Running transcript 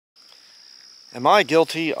Am I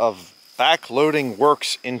guilty of backloading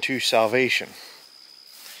works into salvation?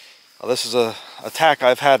 Well, this is an attack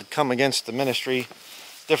I've had come against the ministry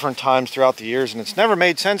different times throughout the years, and it's never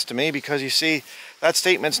made sense to me because, you see, that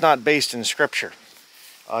statement's not based in Scripture.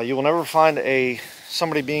 You will never find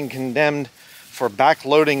somebody being condemned for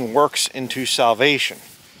backloading works into salvation.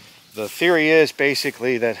 The theory is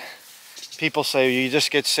basically that people say you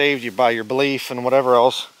just get saved by your belief and whatever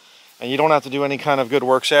else, and you don't have to do any kind of good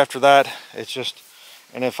works after that. It's just,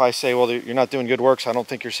 and if I say, well, you're not doing good works, I don't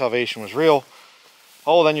think your salvation was real,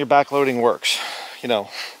 oh, then you're backloading works,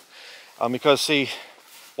 because see,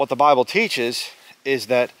 what the Bible teaches is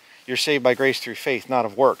that you're saved by grace through faith, not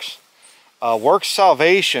of works. Works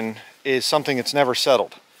salvation is something that's never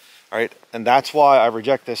settled, right? And that's why I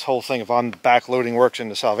reject this whole thing of I'm backloading works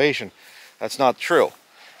into salvation. That's not true.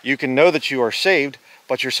 You can know that you are saved,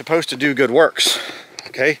 but you're supposed to do good works,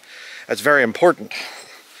 okay? That's very important.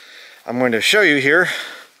 I'm going to show you here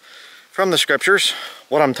from the Scriptures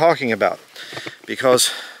what I'm talking about,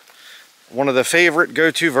 because one of the favorite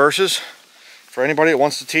go-to verses for anybody that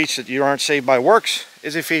wants to teach that you aren't saved by works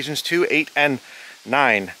is Ephesians 2, 8, and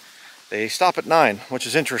 9. They stop at 9, which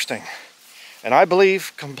is interesting. And I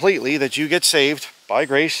believe completely that you get saved by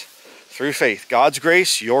grace through faith. God's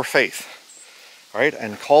grace, your faith. All right?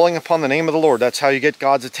 And calling upon the name of the Lord, that's how you get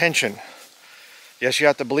God's attention. Yes, you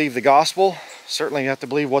have to believe the gospel. Certainly you have to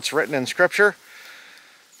believe what's written in Scripture.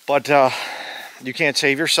 But you can't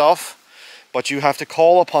save yourself. But you have to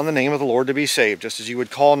call upon the name of the Lord to be saved, just as you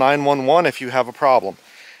would call 911 if you have a problem.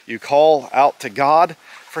 You call out to God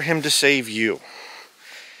for Him to save you.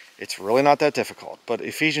 It's really not that difficult. But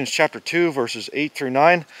Ephesians chapter 2, verses 8 through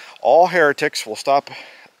 9, all heretics will stop,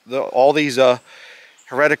 all these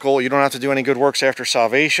heretical, you don't have to do any good works after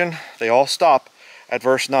salvation, they all stop at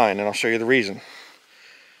verse 9, and I'll show you the reason.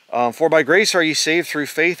 For by grace are ye saved through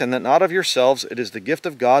faith, and that not of yourselves, it is the gift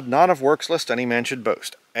of God, not of works, lest any man should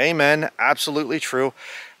boast. Amen. Absolutely true.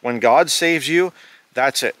 When God saves you,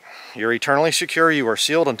 that's it. You're eternally secure. You are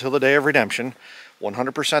sealed until the day of redemption.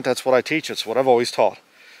 100%, that's what I teach. It's what I've always taught.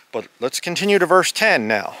 But let's continue to verse 10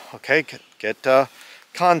 now. Okay, get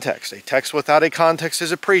context. A text without a context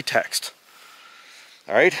is a pretext.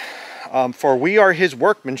 All right. For we are His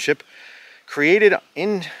workmanship, created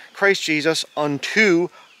in Christ Jesus unto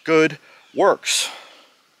good works.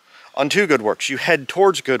 Unto good works. You head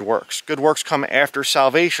towards good works. Good works come after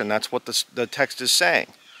salvation. That's what the text is saying.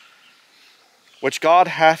 Which God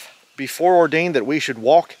hath before ordained that we should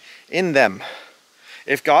walk in them.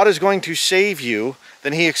 If God is going to save you,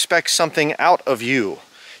 then He expects something out of you.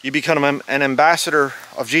 You become an ambassador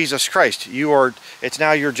of Jesus Christ. It's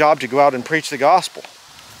now your job to go out and preach the gospel.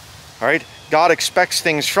 All right? God expects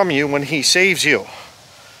things from you when He saves you.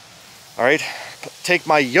 All right? Take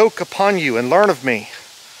my yoke upon you and learn of me.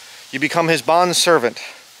 You become His bondservant.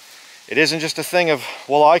 It isn't just a thing of,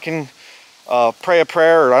 well, I can pray a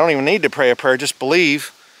prayer, or I don't even need to pray a prayer, just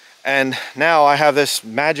believe, and now I have this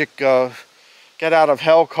magic get out of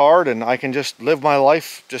hell card, and I can just live my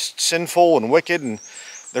life just sinful and wicked, and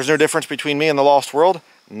there's no difference between me and the lost world.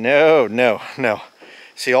 No, no, no.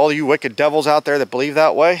 See, all you wicked devils out there that believe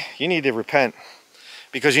that way, you need to repent,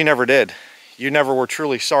 because you never did. You never were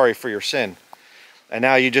truly sorry for your sin. And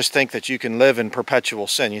now you just think that you can live in perpetual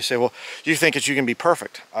sin. You say, well, you think that you can be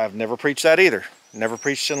perfect. I've never preached that either. Never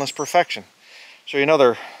preached sinless perfection. Show you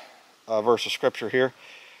another verse of Scripture here.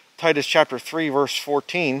 Titus chapter 3, verse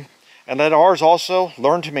 14. And let ours also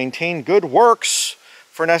learn to maintain good works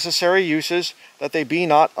for necessary uses, that they be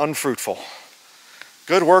not unfruitful.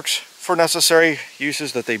 Good works for necessary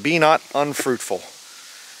uses, that they be not unfruitful.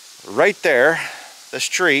 Right there, this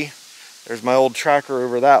tree, there's my old tracker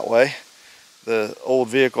over that way. The old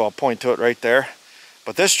vehicle, I'll point to it right there.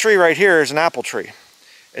 But this tree right here is an apple tree.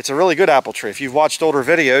 It's a really good apple tree. If you've watched older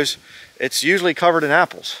videos, it's usually covered in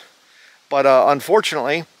apples. But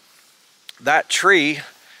unfortunately, that tree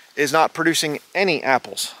is not producing any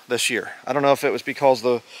apples this year. I don't know if it was because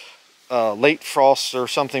the late frosts or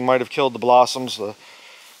something might have killed the blossoms,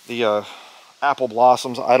 the apple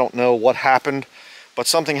blossoms. I don't know what happened, but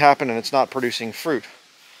something happened and it's not producing fruit.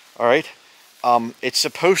 All right? It's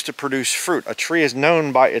supposed to produce fruit. A tree is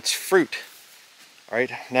known by its fruit. All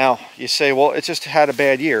right? Now, you say, well, it just had a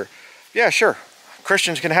bad year. Yeah, sure.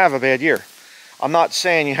 Christians can have a bad year. I'm not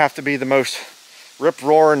saying you have to be the most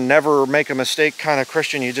rip-roaring, never make a mistake kind of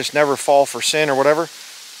Christian. You just never fall for sin or whatever.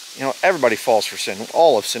 You know, everybody falls for sin.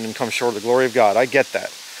 All have sinned and come short of the glory of God. I get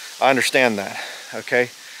that. I understand that. Okay?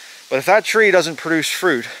 But if that tree doesn't produce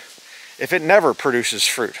fruit, if it never produces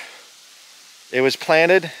fruit, it was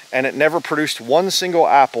planted and it never produced one single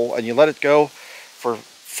apple, and you let it go for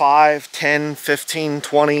 5, 10, 15,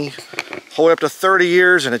 20, whole way up to 30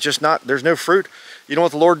 years and it's just not, there's no fruit. You know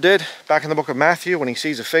what the Lord did back in the book of Matthew when he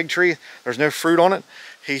sees a fig tree, there's no fruit on it?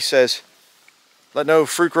 He says, let no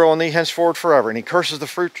fruit grow on thee henceforward forever. And he curses the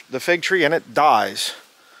fig tree and it dies.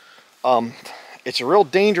 It's a real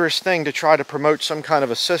dangerous thing to try to promote some kind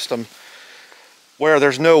of a system where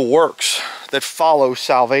there's no works that follow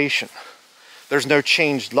salvation. There's no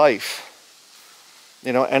changed life.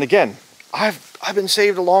 You know, and again, I've been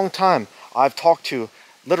saved a long time. I've talked to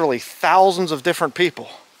literally thousands of different people.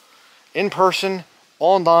 In person,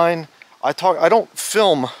 online. I don't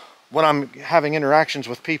film when I'm having interactions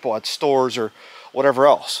with people at stores or whatever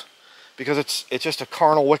else. Because it's just a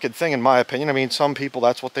carnal, wicked thing in my opinion. I mean, some people,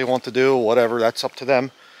 that's what they want to do, whatever, that's up to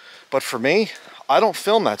them. But for me, I don't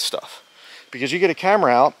film that stuff. Because you get a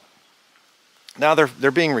camera out, now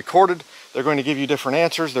they're being recorded, they're going to give you different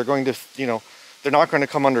answers, they're going to, you know, they're not going to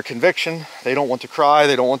come under conviction, they don't want to cry,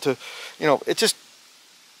 they don't want to, you know, it just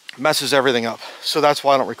messes everything up. So that's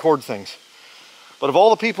why I don't record things. But of all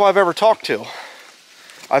the people I've ever talked to,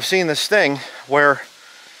 I've seen this thing where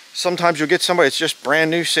sometimes you'll get somebody that's just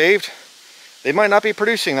brand new saved. They might not be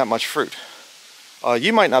producing that much fruit.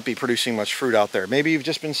 You might not be producing much fruit out there. Maybe you've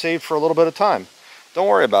just been saved for a little bit of time. Don't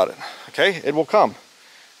worry about it, okay? It will come.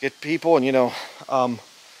 Get people and, you know,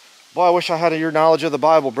 boy, I wish I had your knowledge of the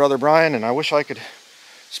Bible, Brother Brian, and I wish I could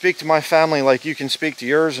speak to my family like you can speak to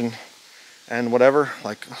yours and whatever.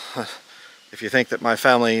 Like, if you think that my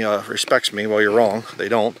family respects me, well, you're wrong. They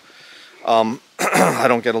don't. I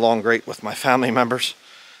don't get along great with my family members.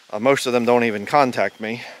 Most of them don't even contact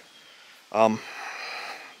me.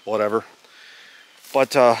 Whatever.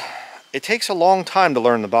 But it takes a long time to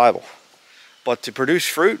learn the Bible. But to produce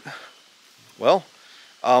fruit, well,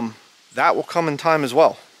 that will come in time as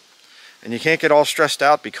well. And you can't get all stressed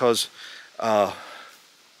out because,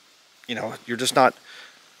 you know, you're just not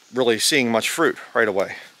really seeing much fruit right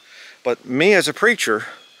away. But me as a preacher,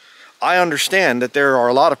 I understand that there are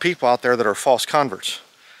a lot of people out there that are false converts.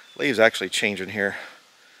 Leaves actually changing here.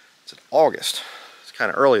 It's in August. It's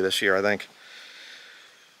kind of early this year, I think.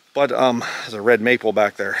 But there's a red maple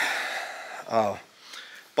back there.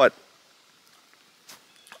 But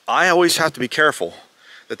I always have to be careful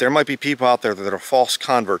that there might be people out there that are false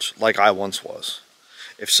converts like I once was.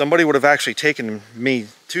 If somebody would have actually taken me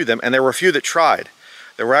to them, and there were a few that tried.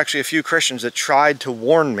 There were actually a few Christians that tried to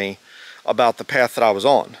warn me about the path that I was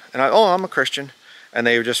on. And I'm a Christian. And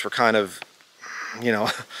they just were kind of, you know,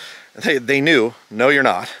 they knew, no, you're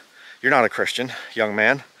not. You're not a Christian, young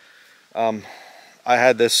man. I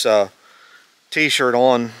had this t-shirt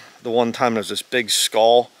on the one time. There was this big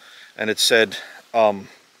skull, and it said,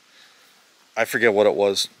 I forget what it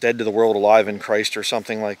was, dead to the world, alive in Christ, or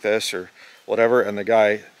something like this, or whatever. And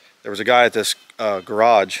there was a guy at this car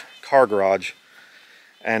garage,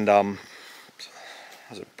 and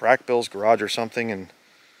was it Brackbill's garage or something, and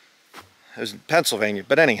it was in Pennsylvania.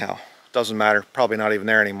 But anyhow, doesn't matter, probably not even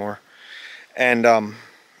there anymore. And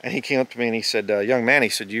he came up to me and he said, young man, he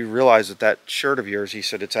said, you realize that that shirt of yours, he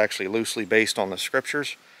said, it's actually loosely based on the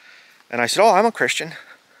scriptures? And I said, oh, I'm a Christian.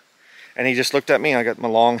 And he just looked at me. I got my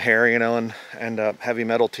long hair, you know, and a heavy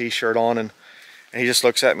metal t-shirt on, and he just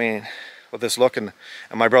looks at me with this look, and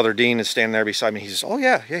my brother Dean is standing there beside me. He says, oh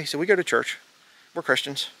yeah, he said, we go to church. We're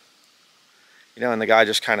Christians. You know, and the guy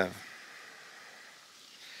just kind of,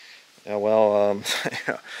 you know, well,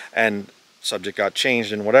 and subject got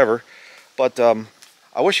changed and whatever. But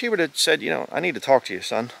I wish he would have said, you know, I need to talk to you,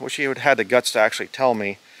 son. I wish he would have had the guts to actually tell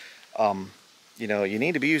me, you know, you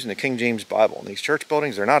need to be using the King James Bible. And these church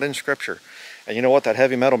buildings, they're not in Scripture. And you know what? That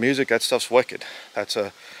heavy metal music, that stuff's wicked. That's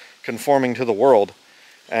conforming to the world.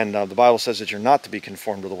 And the Bible says that you're not to be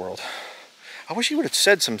conformed to the world. I wish he would have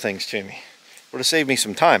said some things to me. Would have saved me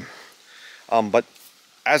some time. But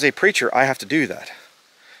as a preacher, I have to do that.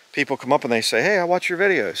 People come up and they say, hey, I watch your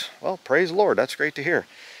videos. Well, praise the Lord. That's great to hear.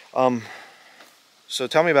 So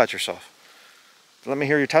tell me about yourself. Let me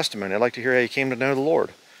hear your testimony. I'd like to hear how you came to know the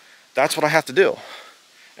Lord. That's what I have to do.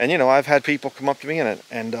 And, you know, I've had people come up to me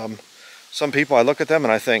and some people, I look at them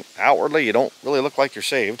and I think, outwardly, you don't really look like you're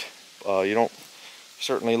saved. You don't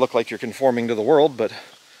certainly look like you're conforming to the world, but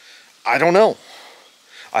I don't know.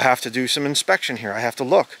 I have to do some inspection here. I have to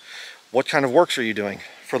look. What kind of works are you doing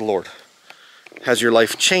for the Lord? Has your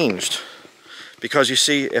life changed? Because you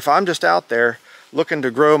see, if I'm just out there looking to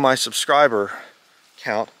grow my subscriber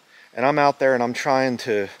count, and I'm out there and I'm trying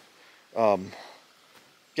to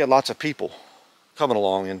get lots of people coming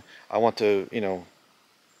along, and I want to, you know,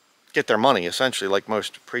 get their money, essentially, like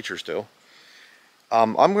most preachers do.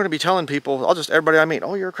 I'm going to be telling people, everybody I meet,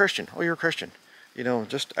 oh, you're a Christian, oh, you're a Christian. You know,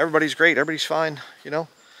 just everybody's great, everybody's fine, you know.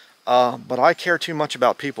 But I care too much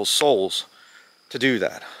about people's souls to do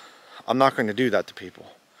that. I'm not going to do that to people.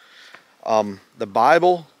 The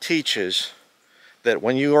Bible teaches that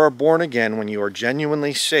when you are born again, when you are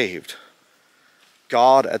genuinely saved,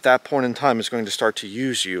 God at that point in time is going to start to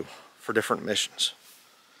use you for different missions.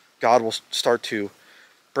 God will start to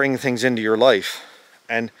bring things into your life,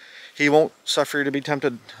 and He won't suffer you to be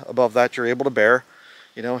tempted above that you're able to bear.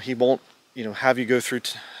 You know, He won't, you know, have you go through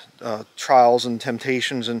trials and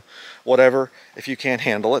temptations and whatever if you can't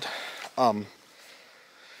handle it.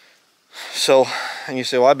 So, and you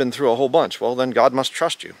say, well, I've been through a whole bunch. Well, then God must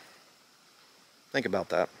trust you. Think about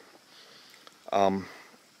that.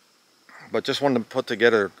 But just wanted to put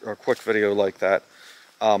together a quick video like that.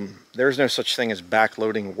 There's no such thing as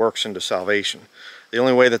backloading works into salvation. The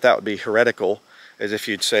only way that that would be heretical is if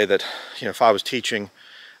you'd say that, you know, if I was teaching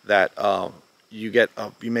that you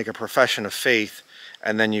make a profession of faith,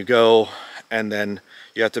 and then you go and then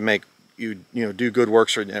you have to do good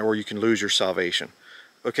works, or you can lose your salvation.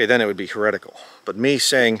 Okay, then it would be heretical. But me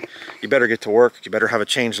saying you better get to work, you better have a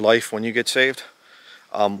changed life when you get saved,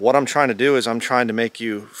 what I'm trying to do is I'm trying to make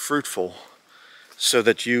you fruitful so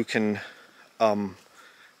that you can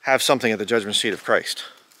have something at the judgment seat of Christ.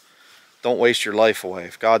 Don't waste your life away.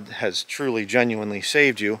 If God has truly, genuinely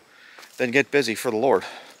saved you, then get busy for the Lord.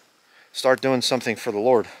 Start doing something for the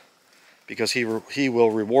Lord, because He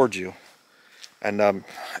will reward you. And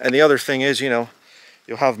the other thing is, you know,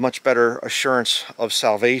 you'll have much better assurance of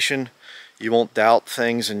salvation. You won't doubt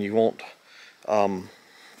things, and you won't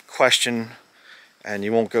question, and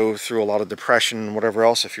you won't go through a lot of depression and whatever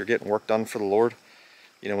else if you're getting work done for the Lord.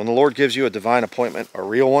 You know, when the Lord gives you a divine appointment, a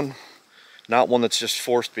real one, not one that's just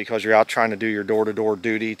forced because you're out trying to do your door-to-door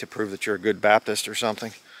duty to prove that you're a good Baptist or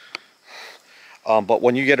something. But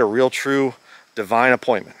when you get a real, true, divine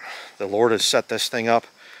appointment, the Lord has set this thing up.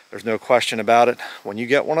 There's no question about it. When you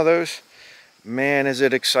get one of those, man, is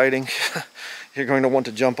it exciting. You're going to want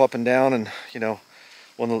to jump up and down, and, you know,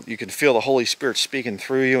 when you can feel the Holy Spirit speaking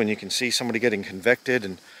through you, and you can see somebody getting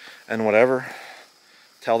convicted and whatever.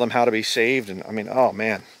 Tell them how to be saved, and I mean, oh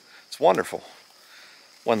man, it's wonderful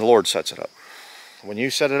when the Lord sets it up. When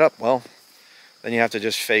you set it up, well, then you have to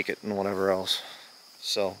just fake it and whatever else.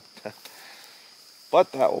 So,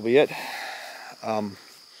 but that will be it.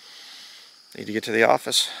 Need to get to the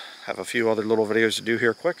office. Have a few other little videos to do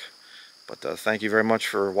here quick. But thank you very much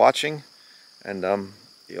for watching, and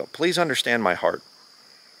you know, please understand my heart.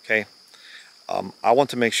 Okay, I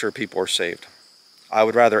want to make sure people are saved. I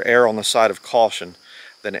would rather err on the side of caution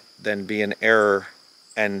than be in error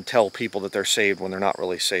and tell people that they're saved when they're not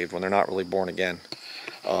really saved, when they're not really born again.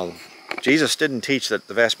 Jesus didn't teach that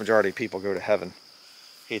the vast majority of people go to heaven.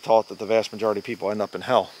 He taught that the vast majority of people end up in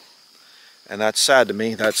hell. And that's sad to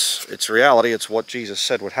me. It's reality. It's what Jesus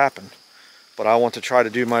said would happen. But I want to try to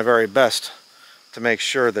do my very best to make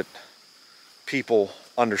sure that people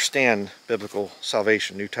understand biblical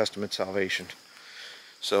salvation, New Testament salvation.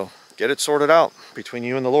 So get it sorted out between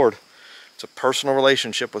you and the Lord. It's a personal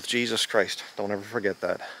relationship with Jesus Christ. Don't ever forget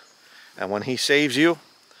that. And when He saves you,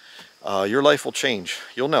 your life will change.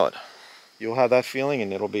 You'll know it. You'll have that feeling,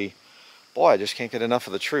 and it'll be, boy, I just can't get enough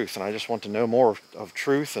of the truth, and I just want to know more of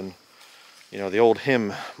truth. And, you know, the old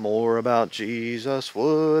hymn, more about Jesus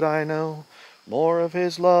would I know, more of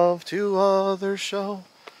His love to others show,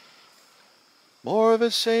 more of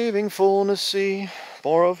His saving fullness see,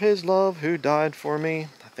 more of His love who died for me.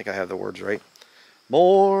 I think I have the words right.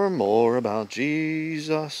 More about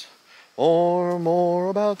Jesus, more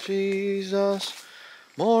about Jesus,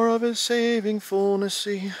 more of His saving fullness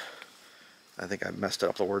see. I think I messed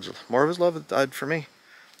up the words. More of His love that died for me.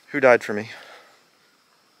 Who died for me?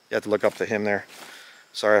 You have to look up the hymn there.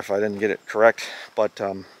 Sorry if I didn't get it correct, but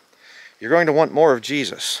you're going to want more of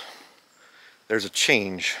Jesus. There's a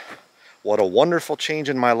change. What a wonderful change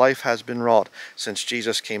in my life has been wrought since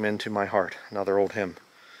Jesus came into my heart. Another old hymn.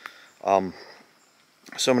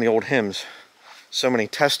 So many old hymns, so many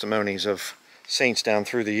testimonies of saints down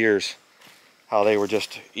through the years, how they were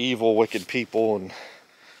just evil, wicked people and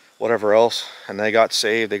whatever else, and they got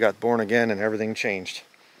saved, they got born again, and everything changed.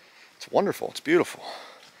 It's wonderful, it's beautiful.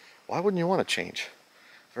 Why wouldn't you want to change?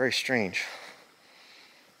 Very strange.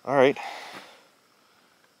 All right,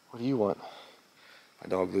 what do you want? My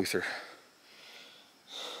dog Luther.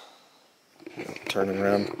 Turning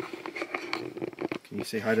around. Can you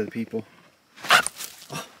say hi to the people?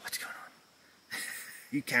 Oh, what's going on?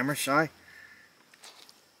 You camera shy?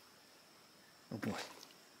 Oh boy.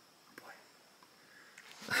 Oh boy.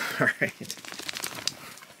 Alright.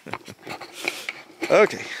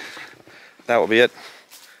 Okay. That will be it.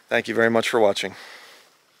 Thank you very much for watching.